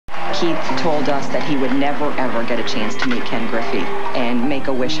Keith told us that he would never, ever get a chance to meet Ken Griffey, and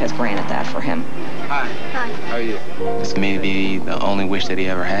Make-A-Wish has granted that for him. Hi. Hi. How are you? This may be the only wish that he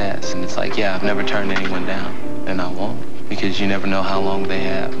ever has. And it's like, yeah, I've never turned anyone down, and I won't, because you never know how long they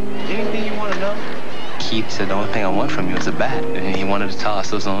have. Anything you want to know? Keith said the only thing I want from you is a bat, and he wanted to toss.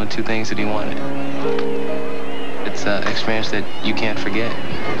 Those are the only two things that he wanted. It's an experience that you can't forget.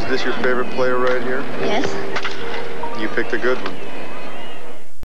 Is this your favorite player right here? Yes. You picked a good one.